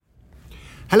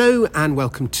Hello and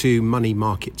welcome to Money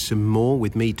Markets and More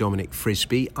with me, Dominic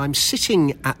Frisby. I'm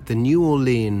sitting at the New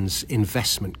Orleans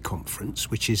Investment Conference,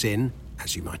 which is in,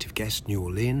 as you might have guessed, New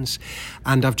Orleans.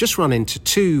 And I've just run into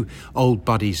two old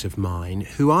buddies of mine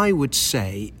who I would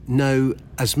say know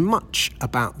as much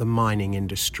about the mining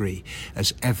industry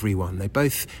as everyone. They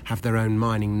both have their own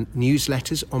mining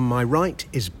newsletters. On my right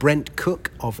is Brent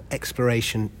Cook of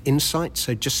Exploration Insight.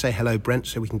 So just say hello, Brent,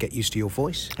 so we can get used to your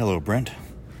voice. Hello, Brent.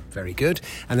 Very good.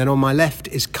 And then on my left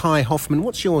is Kai Hoffman.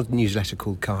 What's your newsletter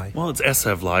called, Kai? Well, it's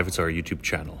SF Live. It's our YouTube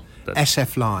channel.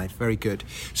 SF Live. Very good.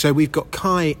 So we've got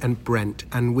Kai and Brent,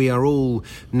 and we are all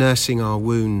nursing our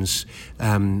wounds,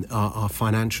 our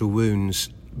financial wounds.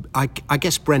 I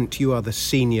guess, Brent, you are the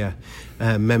senior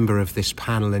member of this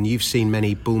panel, and you've seen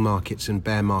many bull markets and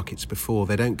bear markets before.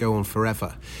 They don't go on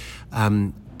forever.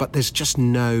 But there's just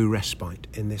no respite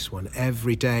in this one.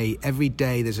 Every day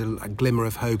there's a glimmer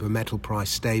of hope. A metal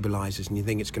price stabilises and you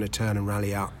think it's going to turn and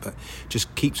rally up, but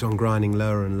just keeps on grinding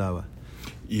lower and lower.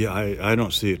 Yeah, I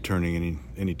don't see it turning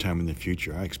any time in the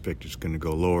future. I expect it's going to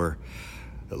go lower,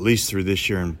 at least through this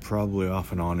year and probably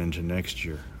off and on into next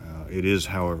year. It is,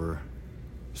 however,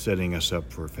 setting us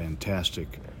up for a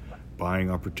fantastic buying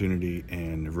opportunity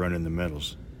and run in the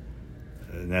metals.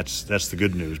 And that's the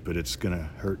good news, but it's going to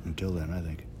hurt until then, I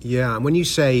think. Yeah, and when you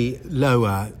say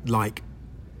lower, like,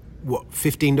 what,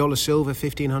 $15 silver,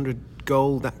 $1,500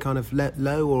 gold, that kind of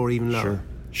low or even lower?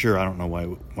 Sure. I don't know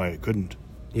why it couldn't.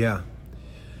 Yeah.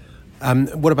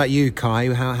 What about you,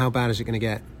 Kai? How bad is it going to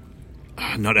get?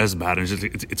 Not as bad.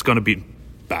 It's going to be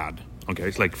bad. Okay,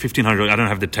 it's like $1,500. I don't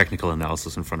have the technical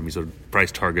analysis in front of me, so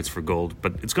price targets for gold,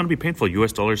 but it's going to be painful.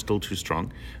 U.S. dollar is still too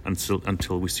strong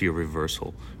until we see a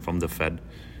reversal from the Fed.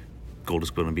 Gold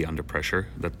is going to be under pressure.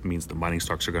 That means the mining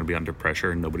stocks are going to be under pressure,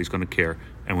 and nobody's going to care.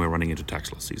 And we're running into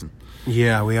tax loss season.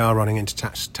 Yeah, we are running into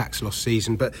tax loss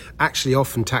season, but actually,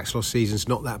 often tax loss season's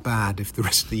not that bad if the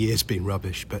rest of the year's been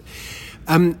rubbish. But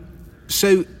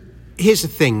so here's the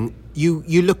thing: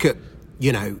 you look at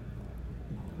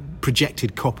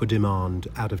projected copper demand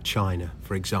out of China,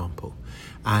 for example,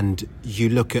 and you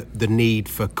look at the need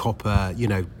for copper.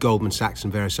 Goldman Sachs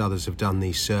and various others have done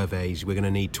these surveys. We're going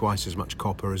to need twice as much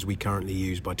copper as we currently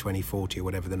use by 2040 or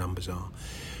whatever the numbers are.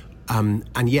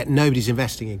 And yet nobody's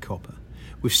investing in copper.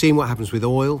 We've seen what happens with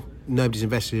oil. Nobody's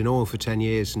invested in oil for 10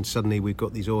 years and suddenly we've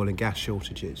got these oil and gas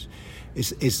shortages.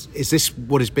 Is this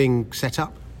what is being set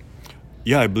up?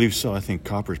 Yeah, I believe so. I think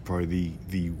copper is probably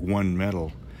the one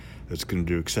metal that's going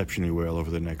to do exceptionally well over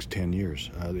the next 10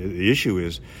 years. The issue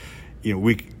is,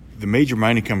 the major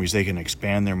mining companies, they can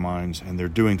expand their mines, and they're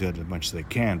doing that as much as they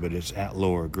can, but it's at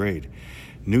lower grade.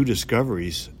 New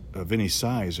discoveries of any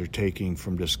size are taking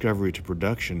from discovery to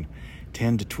production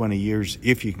 10 to 20 years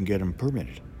if you can get them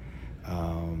permitted.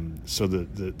 So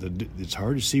it's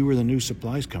hard to see where the new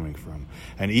supply is coming from.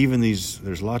 And even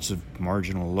there's lots of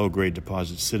marginal low-grade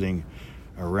deposits sitting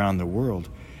around the world.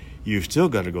 You've still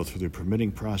got to go through the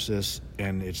permitting process,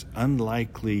 and it's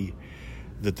unlikely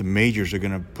that the majors are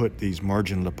going to put these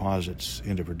marginal deposits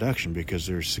into production because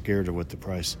they're scared of what the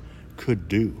price could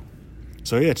do.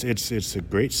 So yeah, it's a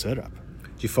great setup.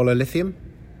 Do you follow lithium?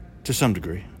 To some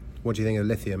degree. What do you think of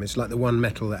lithium? It's like the one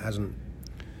metal that hasn't...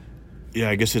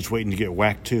 Yeah, I guess it's waiting to get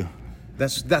whacked too.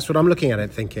 That's what I'm looking at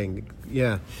it thinking,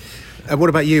 yeah. What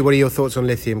about you? What are your thoughts on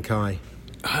lithium, Kai?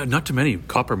 Not too many.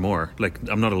 Copper more.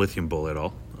 I'm not a lithium bull at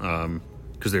all.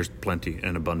 Because there's plenty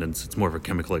and abundance. It's more of a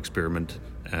chemical experiment,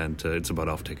 and it's about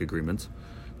offtake agreements.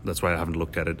 That's why I haven't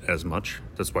looked at it as much.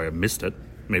 That's why I missed it.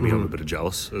 Maybe I'm a bit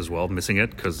jealous as well, missing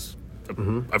it, because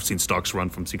I've seen stocks run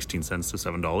from 16 cents to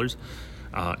 $7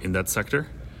 in that sector.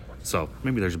 So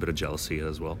maybe there's a bit of jealousy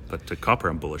as well. But copper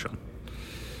I'm bullish on.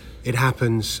 It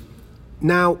happens.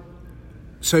 Now,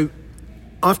 so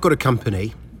I've got a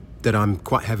company that I'm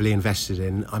quite heavily invested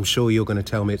in. I'm sure you're going to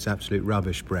tell me it's absolute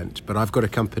rubbish, Brent, but I've got a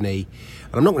company,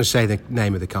 and I'm not going to say the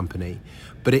name of the company,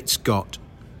 but it's got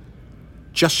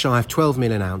just shy of 12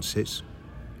 million ounces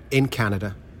in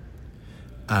Canada,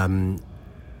 and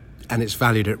it's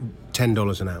valued at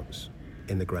 $10 an ounce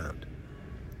in the ground.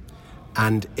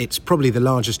 And it's probably the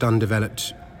largest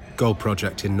undeveloped gold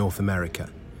project in North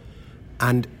America.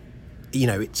 And,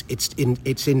 it's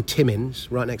in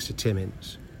Timmins, right next to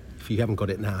Timmins. If you haven't got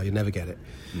it now, you'll never get it.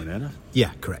 Moneta?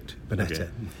 Yeah, correct.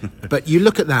 Moneta. Okay. But you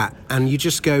look at that and you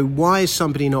just go, why is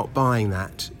somebody not buying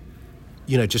that,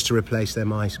 just to replace their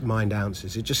mined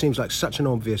ounces? It just seems like such an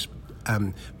obvious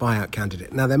buyout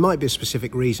candidate. Now, there might be a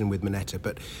specific reason with Moneta,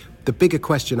 but the bigger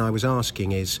question I was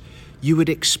asking is, you would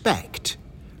expect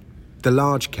the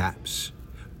large caps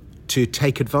to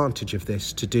take advantage of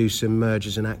this to do some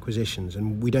mergers and acquisitions,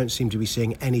 and we don't seem to be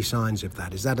seeing any signs of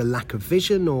that. Is that a lack of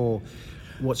vision or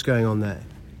What's going on there?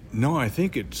 No, I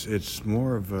think it's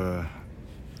more of a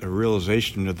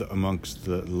realization amongst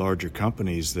the larger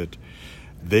companies that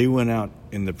they went out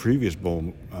in the previous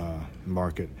bull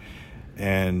market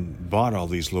and bought all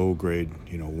these low grade,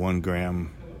 1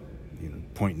 gram,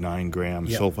 0.9 gram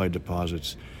sulfide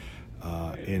deposits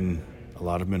in a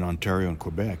lot of them in Ontario and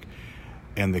Quebec.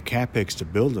 And the capex to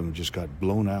build them just got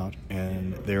blown out,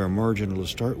 and they were marginal to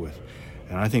start with.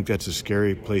 And I think that's a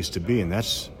scary place to be. And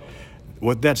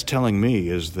what that's telling me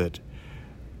is that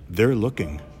they're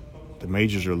looking. The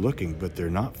majors are looking, but they're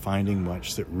not finding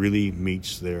much that really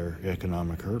meets their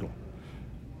economic hurdle.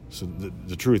 So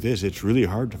the truth is, it's really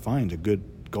hard to find a good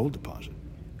gold deposit.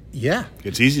 Yeah.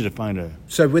 It's easy to find a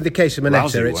So with the case of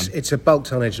Moneta, one. it's a bulk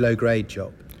tonnage, low grade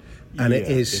job. And it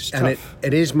is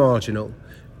it is marginal,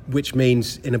 which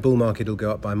means in a bull market it'll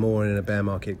go up by more, and in a bear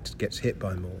market it gets hit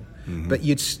by more. Mm-hmm. But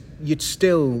you'd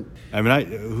still... I mean,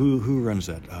 who runs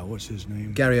that? What's his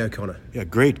name? Gary O'Connor. Yeah,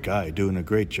 great guy, doing a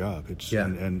great job.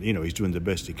 And he's doing the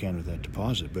best he can with that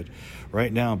deposit. But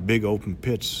right now, big open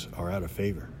pits are out of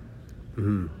favor.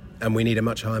 Mm-hmm. And we need a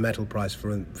much higher metal price for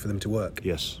them to work.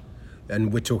 Yes.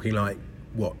 And we're talking like,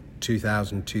 what,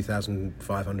 $2,000,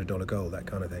 $2,500 gold, that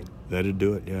kind of thing? That'd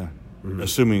do it, yeah. Mm-hmm.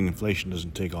 Assuming inflation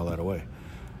doesn't take all that away.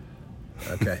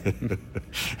 Okay.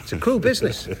 It's a cruel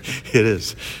business. It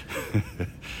is.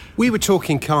 We were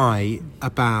talking, Kai,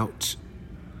 about...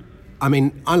 I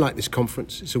mean, I like this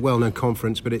conference. It's a well-known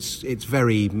conference, but it's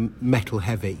very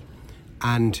metal-heavy.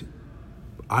 And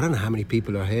I don't know how many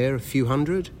people are here, a few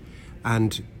hundred.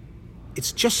 And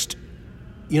it's just...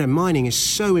 mining is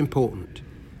so important,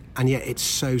 and yet it's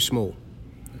so small.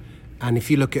 And if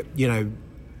you look at,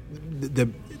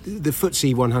 the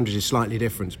FTSE 100 is slightly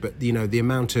different, but, the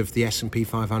amount of the S&P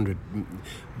 500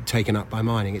 taken up by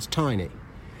mining, it's tiny.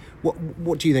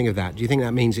 What do you think of that? Do you think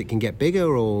that means it can get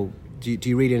bigger, or do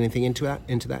you read anything into that?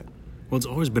 Well, it's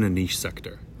always been a niche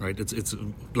sector, right? It's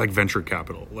like venture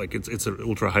capital. Like it's an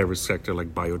ultra high risk sector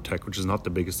like biotech, which is not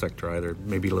the biggest sector either.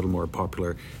 Maybe a little more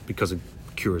popular because it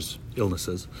cures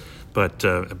illnesses, but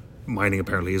mining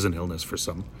apparently is an illness for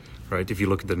some, right? If you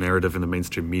look at the narrative in the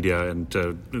mainstream media and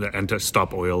to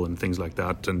stop oil and things like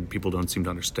that, and people don't seem to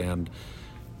understand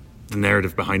the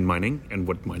narrative behind mining and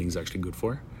what mining is actually good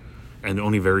for. And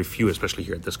only very few, especially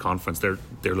here at this conference, they're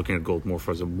looking at gold more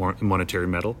as a monetary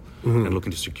metal, mm-hmm. and looking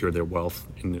to secure their wealth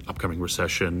in the upcoming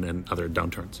recession and other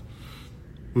downturns.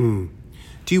 Mm.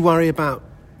 Do you worry about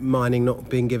mining not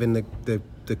being given the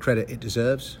credit it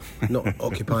deserves, not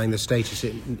occupying the status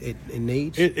it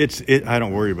needs? I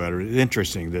don't worry about it. It's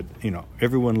interesting that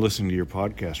everyone listening to your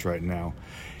podcast right now,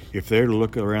 if they're to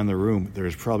look around the room,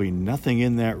 there's probably nothing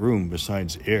in that room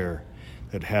besides air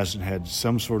that hasn't had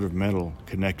some sort of metal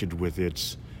connected with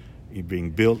its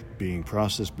being built, being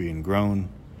processed, being grown.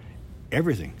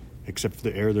 Everything except for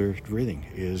the air they're breathing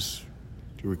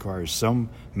requires some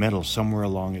metal somewhere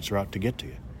along its route to get to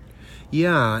you.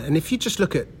 Yeah, and if you just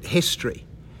look at history,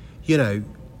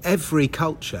 every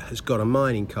culture has got a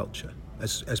mining culture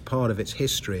as part of its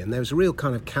history, and there's a real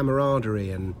kind of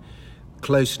camaraderie and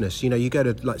closeness. You go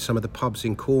to like some of the pubs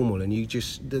in Cornwall, and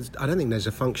I don't think there's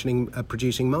a functioning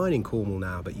producing mine in Cornwall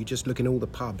now, but you just look in all the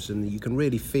pubs and you can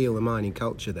really feel the mining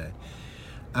culture there.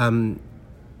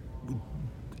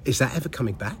 Is that ever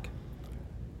coming back?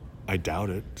 I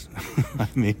doubt it. I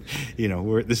mean,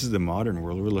 this is the modern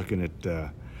world. We're looking at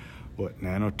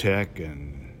nanotech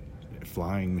and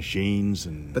flying machines,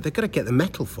 but they've got to get the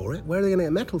metal for it. Where are they going to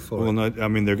get metal for it? Well, no, I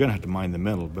mean, they're going to have to mine the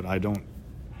metal, but I don't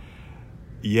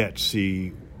yet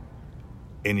see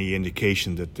any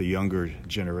indication that the younger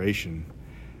generation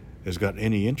has got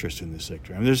any interest in this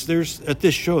sector. I mean, there's at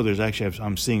this show,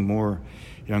 I'm seeing more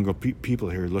younger people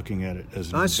here looking at it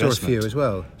as an investment. I saw a few as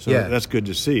well. So yeah. That's good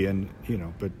to see, and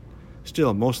but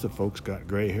still, most of the folks got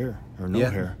gray hair or no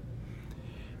hair.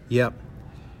 Yep.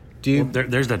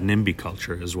 There's that NIMBY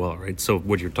culture as well, right? So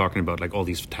what you're talking about, like all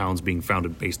these towns being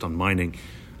founded based on mining,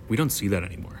 we don't see that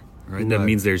anymore. Right? No. That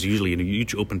means there's usually a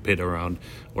huge open pit around,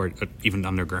 or even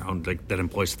underground, like that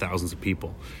employs thousands of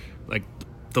people. Like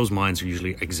those mines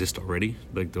usually exist already,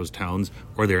 like those towns,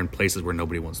 or they're in places where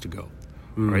nobody wants to go.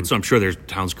 Right? So I'm sure there's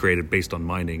towns created based on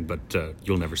mining, but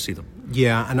you'll never see them.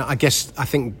 Yeah, and I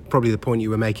think probably the point you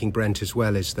were making, Brent, as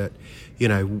well, is that,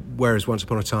 whereas once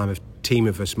upon a time a team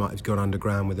of us might have gone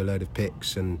underground with a load of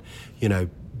picks and,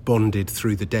 bonded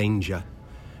through the danger,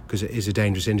 because it is a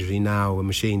dangerous industry now, a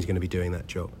machine's going to be doing that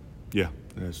job. Yeah,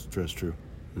 that's true.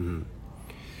 Mm-hmm.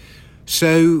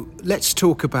 So let's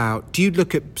talk about, do you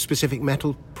look at specific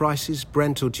metal prices,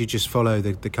 Brent, or do you just follow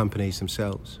the companies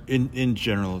themselves? In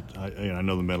general, I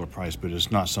know the metal price, but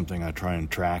it's not something I try and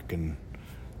track and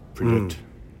predict.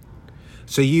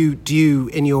 So do you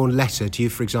in your letter, do you,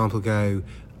 for example, go,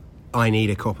 I need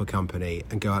a copper company,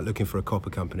 and go out looking for a copper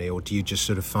company, or do you just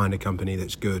sort of find a company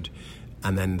that's good,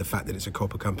 and then the fact that it's a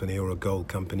copper company or a gold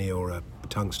company or a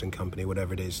tungsten company,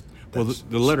 whatever it is? Well,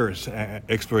 the letter,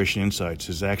 Exploration Insights,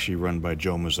 is actually run by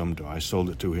Joe Mazumdar. I sold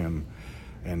it to him,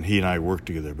 and he and I worked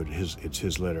together, but it's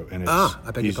his letter. And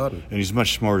I beg your pardon. And he's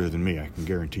much smarter than me, I can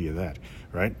guarantee you that,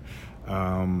 right?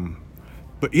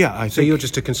 But yeah, I think... So you're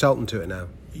just a consultant to it now?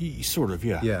 Sort of,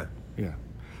 yeah. Yeah. Yeah.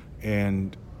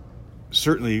 And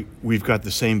certainly we've got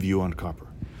the same view on copper.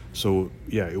 So,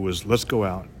 yeah, it was let's go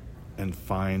out and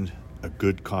find a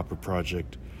good copper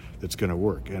project that's going to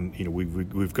work. And, you know,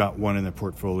 we've got one in the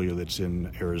portfolio that's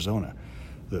in Arizona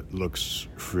that looks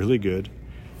really good.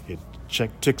 It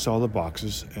ticks all the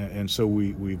boxes. And so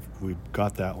we've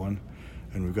got that one.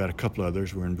 And we've got a couple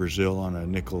others. We're in Brazil on a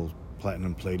nickel,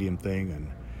 platinum, palladium thing.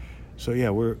 And so,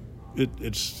 yeah,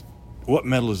 it's what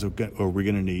metal are we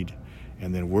going to need?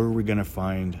 And then where are we going to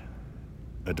find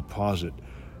a deposit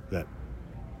that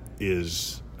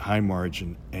is high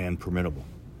margin and permittable?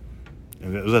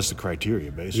 And that's the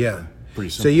criteria, basically. Yeah. Pretty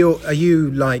simple. So are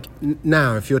you like,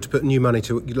 now, if you were to put new money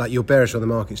to, like, you're bearish on the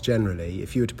markets generally,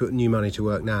 if you were to put new money to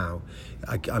work now,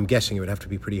 I'm guessing it would have to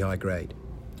be pretty high grade.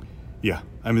 Yeah.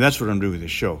 I mean, that's what I'm doing with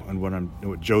this show, and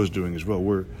what Joe's doing as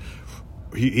well.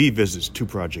 He visits 2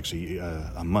 projects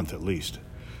a month at least.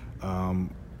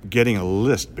 Getting a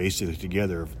list basically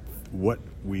together of what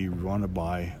we want to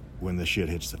buy when the shit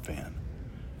hits the fan.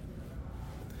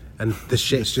 And the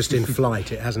shit's just in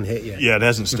flight; it hasn't hit yet. Yeah, it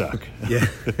hasn't stuck. Yeah.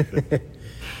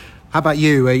 How about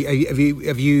you?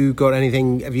 Have you got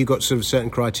anything? Have you got sort of certain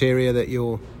criteria that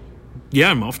you're? Yeah,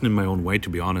 I'm often in my own way, to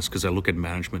be honest, because I look at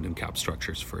management and cap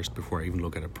structures first before I even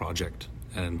look at a project.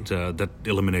 And that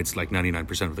eliminates like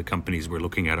 99% of the companies we're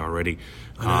looking at already.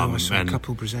 I know, I saw a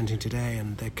couple presenting today,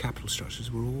 and their capital structures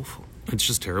were awful. It's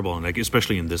just terrible, and like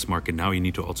especially in this market now, you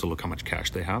need to also look how much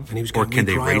cash they have, and he was or going, can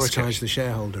they raise cash? Prioritize the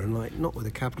shareholder, and like not with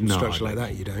a capital structure like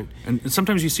that, you don't. And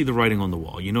sometimes you see the writing on the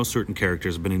wall. You know, certain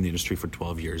characters have been in the industry for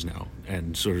 12 years now,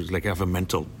 and sort of like have a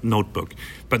mental notebook.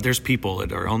 But there's people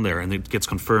that are on there, and it gets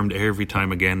confirmed every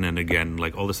time again and again.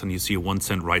 Like all of a sudden, you see a 1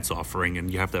 cent rights offering,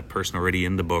 and you have that person already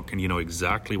in the book, and you know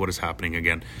exactly what is happening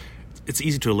again. It's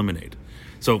easy to eliminate.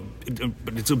 So,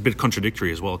 but it's a bit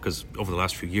contradictory as well, because over the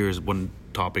last few years, one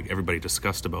topic everybody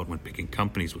discussed about when picking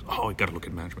companies was, you got to look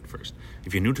at management first.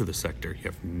 If you're new to the sector, you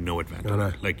have no advantage.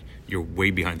 No. Like, you're way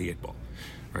behind the 8 ball,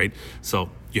 right? So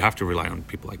you have to rely on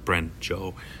people like Brent,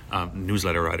 Joe,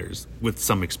 newsletter writers with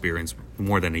some experience,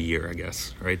 more than a year, I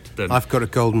guess, right? I've got a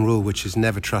golden rule, which is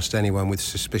never trust anyone with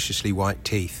suspiciously white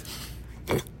teeth.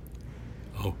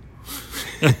 Don't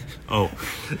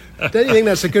you think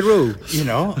that's a good rule? You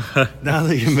know, now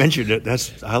that you mentioned it,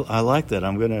 I like that.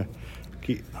 I'm gonna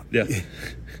keep. Yeah.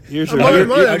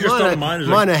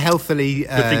 Mine are healthily.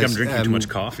 I think I'm drinking too much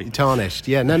coffee. Tarnished.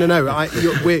 Yeah. No.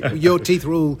 Your teeth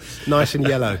are all nice and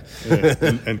yellow.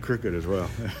 and crooked as well.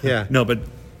 Yeah. No, but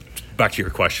back to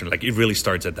your question, like it really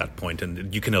starts at that point,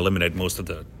 and you can eliminate most of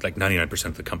the 99%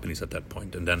 of the companies at that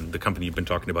point. And then the company you've been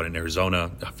talking about in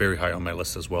Arizona, very high on my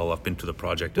list as well. I've been to the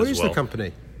project as well. What is the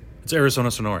company? It's Arizona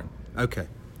Sonoran. Okay.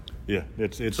 Yeah,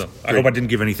 it's. So I hope I didn't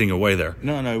give anything away there.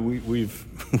 No, we've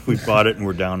bought it and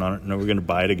we're down on it. No, we're going to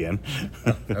buy it again.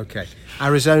 Okay.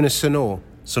 Arizona Sonoran.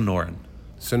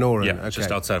 Yeah, okay.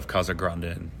 just outside of Casa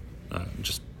Grande, and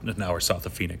just an hour south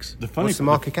of Phoenix. What's the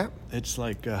market cap? It's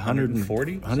like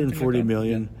 140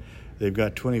 million. They've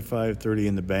got 25-30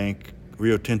 in the bank.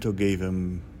 Rio Tinto gave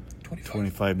him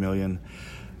 25 million.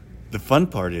 The fun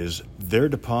part is their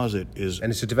deposit is...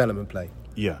 And it's a development play.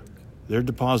 Yeah. Their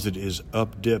deposit is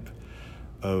up dip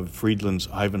of Friedland's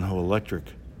Ivanhoe Electric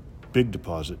big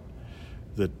deposit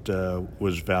that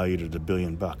was valued at $1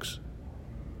 billion.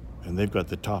 And they've got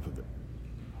the top of it.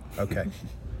 Okay.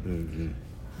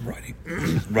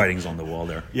 Writing's on the wall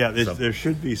there. Yeah, there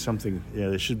should be something. Yeah,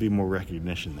 there should be more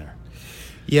recognition there.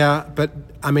 Yeah, but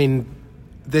I mean,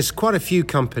 there's quite a few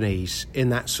companies in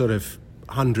that sort of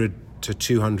 100 to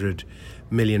 200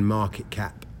 million market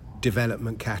cap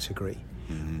development category,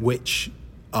 which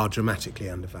are dramatically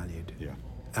undervalued. Yeah.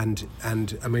 And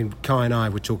I mean, Kai and I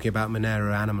were talking about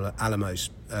Minera Alamos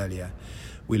earlier.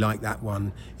 We like that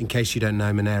one. In case you don't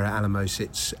know, Minera Alamos,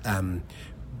 it's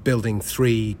building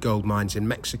 3 gold mines in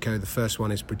Mexico. The first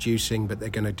one is producing, but they're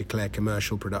going to declare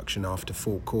commercial production after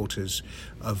 4 quarters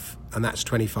and that's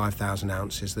 25,000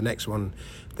 ounces. The next one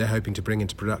they're hoping to bring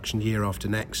into production year after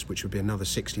next, which would be another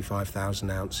 65,000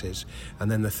 ounces.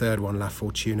 And then the third one, La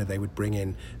Fortuna, they would bring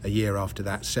in a year after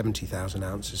that, 70,000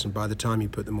 ounces. And by the time you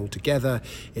put them all together,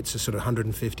 it's a sort of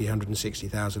 150,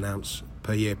 160,000 ounce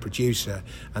per year producer,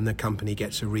 and the company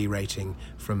gets a re-rating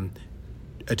from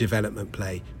a development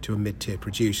play to a mid-tier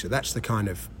producer. That's the kind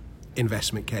of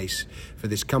investment case for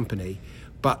this company.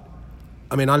 But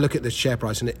I mean, I look at the share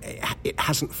price and it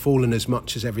hasn't fallen as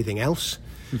much as everything else,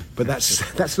 but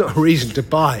that's not a reason to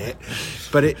buy it.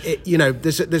 But it you know,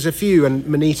 there's a few, and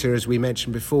Moneta, as we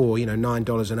mentioned before, you know,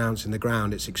 $9 an ounce in the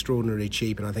ground, it's extraordinarily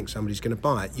cheap, and I think somebody's going to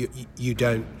buy it.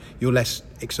 You're less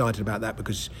excited about that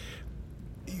because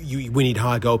we need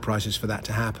higher gold prices for that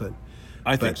to happen.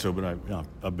 I think so, but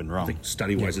I've been wrong. I think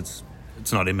study-wise, it's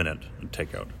not imminent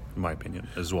takeout, in my opinion,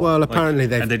 as well. Well, apparently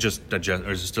they're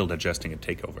still digesting a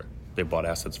takeover. They bought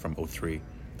assets from 2003.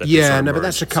 But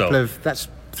that's that's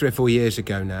 3 or 4 years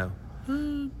ago now. I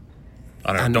don't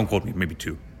know. Don't quote me. Maybe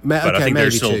 2. But I think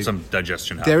there's still 2. some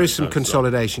digestion happening. There is some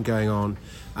consolidation going on,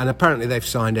 and apparently they've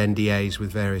signed NDAs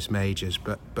with various majors.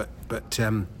 But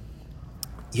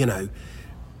you know,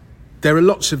 there are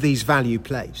lots of these value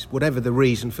plays. Whatever the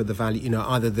reason for the value, you know,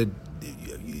 either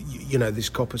this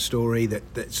copper story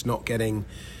that's not getting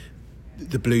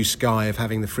the blue sky of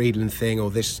having the Friedland thing, or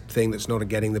this thing that's not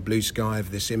getting the blue sky of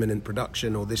this imminent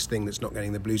production, or this thing that's not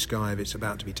getting the blue sky of it's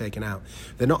about to be taken out.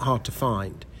 They're not hard to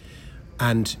find.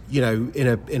 And, you know,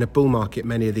 in a bull market,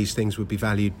 many of these things would be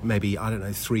valued maybe,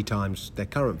 3 times their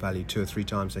current value, 2 or 3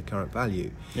 times their current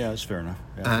value. Yeah, that's fair enough.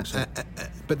 Yeah,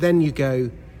 but then you go,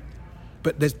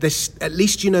 but there's at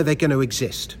least, you know, they're going to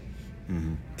exist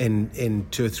in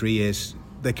 2 or 3 years.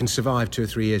 They can survive 2 or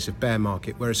 3 years of bear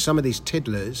market, whereas some of these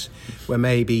tiddlers, where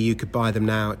maybe you could buy them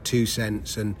now at 2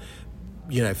 cents and,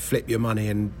 you know, flip your money,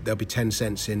 and there'll be 10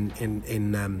 cents in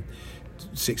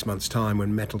 6 months' time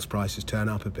when metals prices turn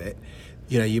up a bit.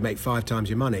 You know, you make 5 times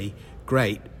your money,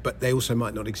 great, but they also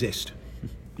might not exist.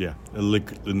 Yeah,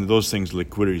 and those things,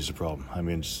 liquidity is a problem. I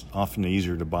mean, it's often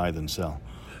easier to buy than sell.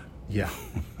 Yeah.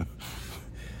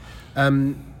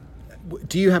 Do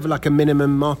you have like a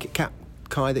minimum market cap,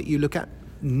 Kai, that you look at?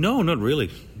 No, not really,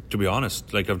 to be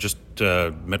honest. Like, I've just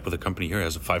met with a company here that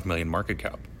has a 5 million market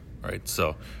cap, right?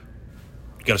 So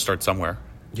you got to start somewhere,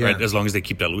 right? As long as they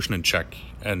keep dilution in check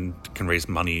and can raise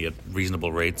money at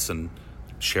reasonable rates and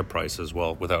share price as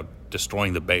well without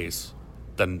destroying the base,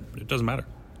 then it doesn't matter.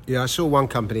 Yeah, I saw one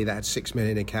company that had 6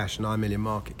 million in cash, 9 million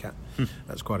market cap.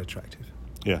 That's quite attractive.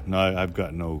 Yeah, no, I've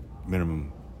got no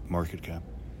minimum market cap.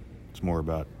 It's more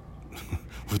about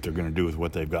what they're going to do with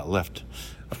what they've got left.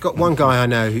 I've got one guy I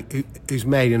know who's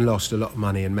made and lost a lot of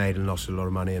money, and made and lost a lot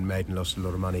of money, and made and lost a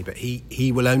lot of money, but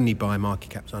he will only buy market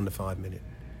caps under 5 million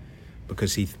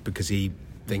because he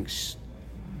thinks,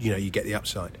 you know, you get the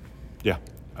upside. Yeah,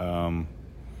 I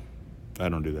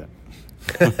don't do that.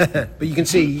 But you can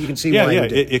see yeah, why. Yeah,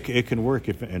 it can work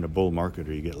if in a bull market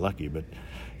or you get lucky, but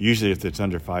usually if it's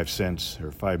under 5 cents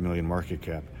or 5 million market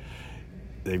cap,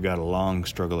 they've got a long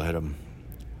struggle ahead of them.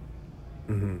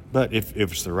 Mm-hmm. But if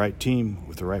it's the right team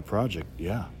with the right project,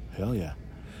 yeah, hell yeah.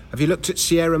 Have you looked at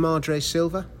Sierra Madre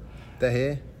Silver? They're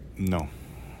here. No.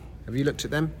 Have you looked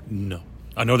at them? No.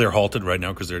 I know they're halted right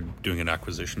now because they're doing an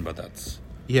acquisition, but that's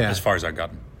as far as I've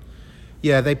gotten.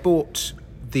 Yeah, they bought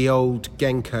the old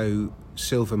Genco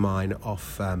silver mine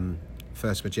off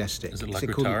First Majestic. Is it La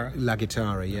Guitarra? La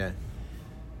Guitarra, yeah.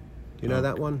 Do you know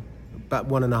that one? About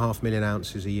 1.5 million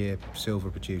ounces a year silver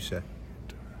producer.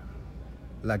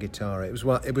 La Guitarra. It was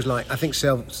like, I think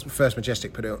First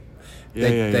Majestic put it up.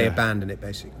 They abandoned it,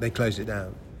 basically. They closed it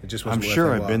down. It just wasn't worth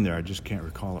sure I've been there. I just can't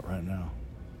recall it right now.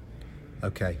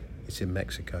 Okay, it's in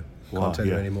Mexico. Wow, Can't tell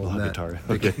you any more than that. Guitarra.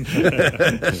 Okay.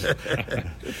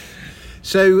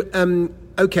 So,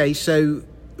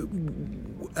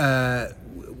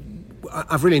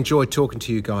 I've really enjoyed talking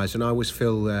to you guys, and I always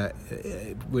feel,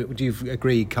 do you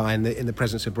agree, Kai, in the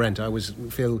presence of Brent, I always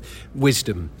feel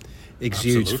wisdom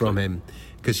exudes from him,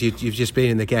 because you've just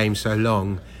been in the game so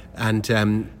long, and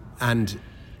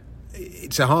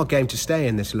it's a hard game to stay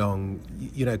in this long,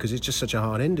 you know, because it's just such a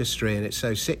hard industry and it's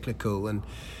so cyclical. And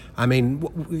I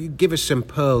mean, give us some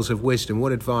pearls of wisdom.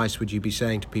 What advice would you be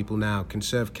saying to people now?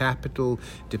 Conserve capital,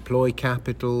 deploy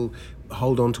capital,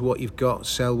 hold on to what you've got,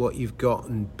 sell what you've got,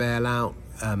 and bail out.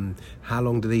 How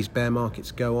long do these bear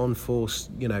markets go on for?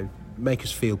 You know, make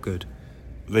us feel good.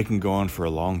 They can go on for a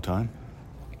long time.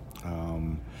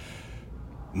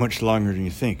 Much longer than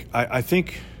you think. I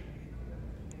think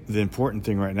the important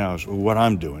thing right now is what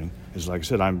I'm doing is, like I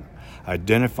said, I'm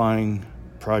identifying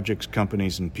projects,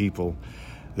 companies, and people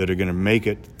that are going to make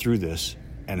it through this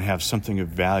and have something of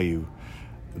value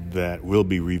that will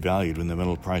be revalued when the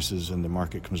metal prices and the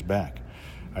market comes back.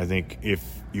 I think if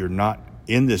you're not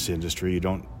in this industry,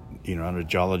 you're not a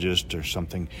geologist or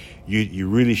something, you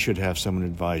really should have someone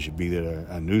advise you, be it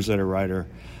a newsletter writer,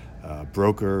 a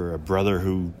broker, a brother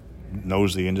who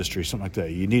knows the industry, something like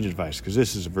that. You need advice because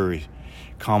this is a very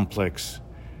complex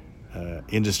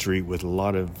industry with a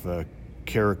lot of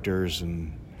characters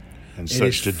and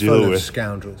such to deal with. It is full of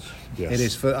scoundrels. Yes. It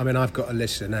is full. I mean, I've got a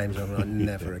list of names. I'm like,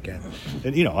 never again.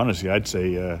 And honestly, I'd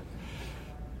say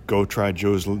go try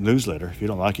Joe's newsletter. If you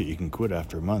don't like it, you can quit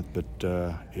after a month.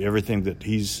 But everything that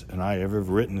he's and I have ever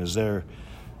written is there,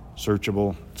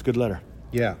 searchable. It's a good letter.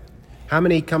 Yeah. How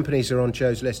many companies are on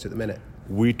Joe's list at the minute?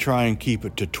 We try and keep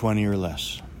it to 20 or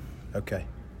less. Okay.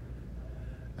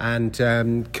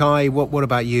 And Kai, what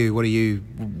about you? What are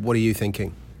you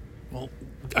thinking? Well,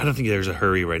 I don't think there's a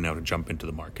hurry right now to jump into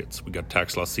the markets. We got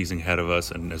tax loss season ahead of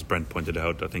us, and as Brent pointed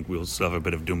out, I think we'll still have a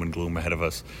bit of doom and gloom ahead of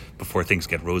us before things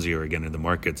get rosier again in the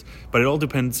markets. But it all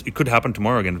depends. It could happen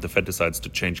tomorrow again if the Fed decides to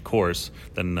change course.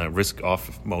 Then risk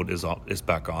off mode is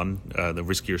back on. The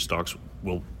riskier stocks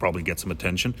will probably get some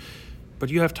attention. But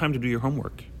you have time to do your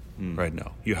homework right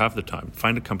now. You have the time.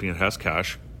 Find a company that has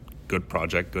cash, good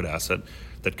project, good asset,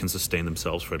 that can sustain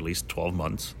themselves for at least 12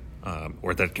 months.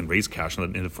 Or that can raise cash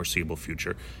in the foreseeable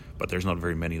future, but there's not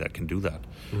very many that can do that.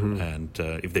 Mm-hmm. And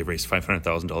if they raise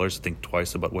 $500,000, think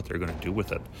twice about what they're going to do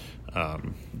with it.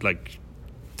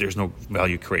 There's no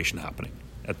value creation happening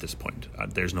at this point.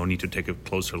 There's no need to take a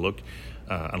closer look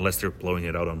unless they're blowing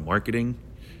it out on marketing.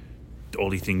 The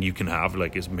only thing you can have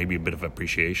is maybe a bit of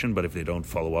appreciation, but if they don't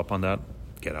follow up on that,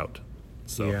 get out.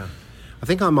 So yeah, I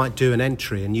think I might do a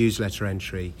newsletter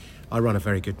entry. I run a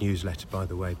very good newsletter, by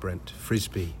the way, Brent.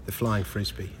 Frisbee, the Flying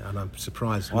Frisbee, and I'm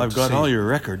surprised. Well, I've got all your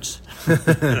records.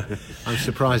 I'm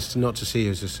surprised not to see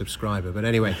you as a subscriber, but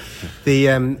anyway,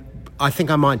 I think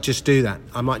I might just do that.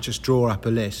 I might just draw up a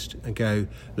list and go,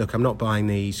 look, I'm not buying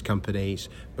these companies,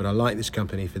 but I like this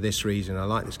company for this reason. I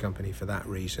like this company for that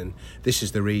reason. This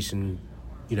is the reason,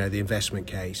 the investment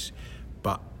case.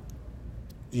 But,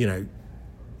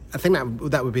 I think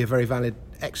that would be a very valid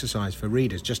exercise for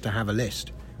readers, just to have a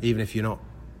list. Even if you're not,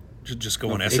 just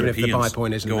go on S&P. Even if the buy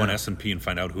point isn't go on there. S&P and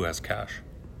find out who has cash.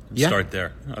 Yeah. Start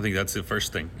there. I think that's the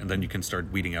first thing, and then you can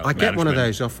start weeding out. I get one of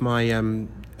those off my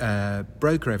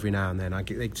broker every now and then.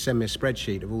 They send me a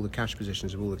spreadsheet of all the cash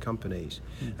positions of all the companies,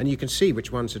 and you can see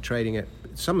which ones are trading at.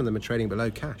 Some of them are trading below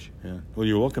cash. Yeah. Well,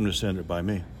 you're welcome to send it by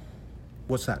me.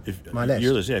 What's that? My list.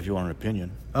 Your list. Yeah. If you want an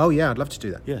opinion. Oh yeah, I'd love to do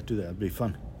that. Yeah, do that. It'd be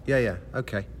fun. Yeah.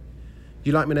 Okay.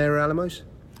 You like Minera Alamos?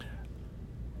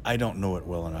 I don't know it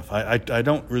well enough. I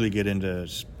don't really get into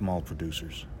small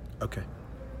producers. Okay.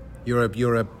 You're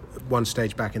a 1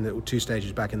 stage back in the 2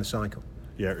 stages back in the cycle.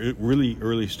 Yeah, really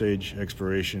early stage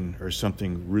exploration or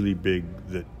something really big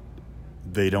that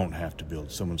they don't have to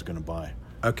build. Someone's going to buy.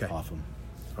 Okay. Off them.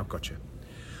 I've got you.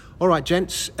 All right,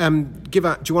 gents. Do you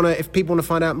want to? If people want to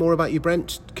find out more about you,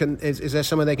 Brent, is there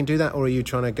somewhere they can do that, or are you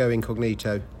trying to go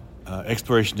incognito?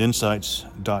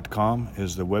 Explorationinsights.com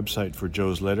is the website for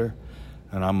Joe's letter.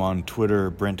 And I'm on Twitter,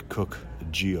 Brent Cook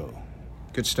Geo.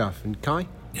 Good stuff. And Kai?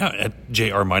 Yeah, at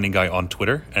JR Mining Guy on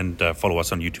Twitter, and follow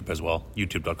us on YouTube as well,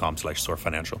 youtube.com/SOAR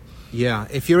Financial. Yeah,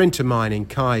 if you're into mining,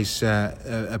 Kai's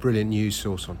a brilliant news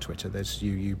source on Twitter.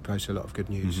 You post a lot of good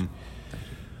news.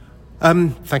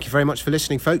 Mm-hmm. Thank you very much for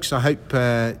listening, folks. I hope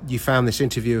you found this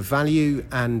interview of value,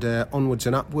 and onwards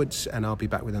and upwards, and I'll be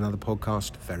back with another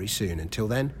podcast very soon. Until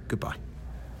then, goodbye.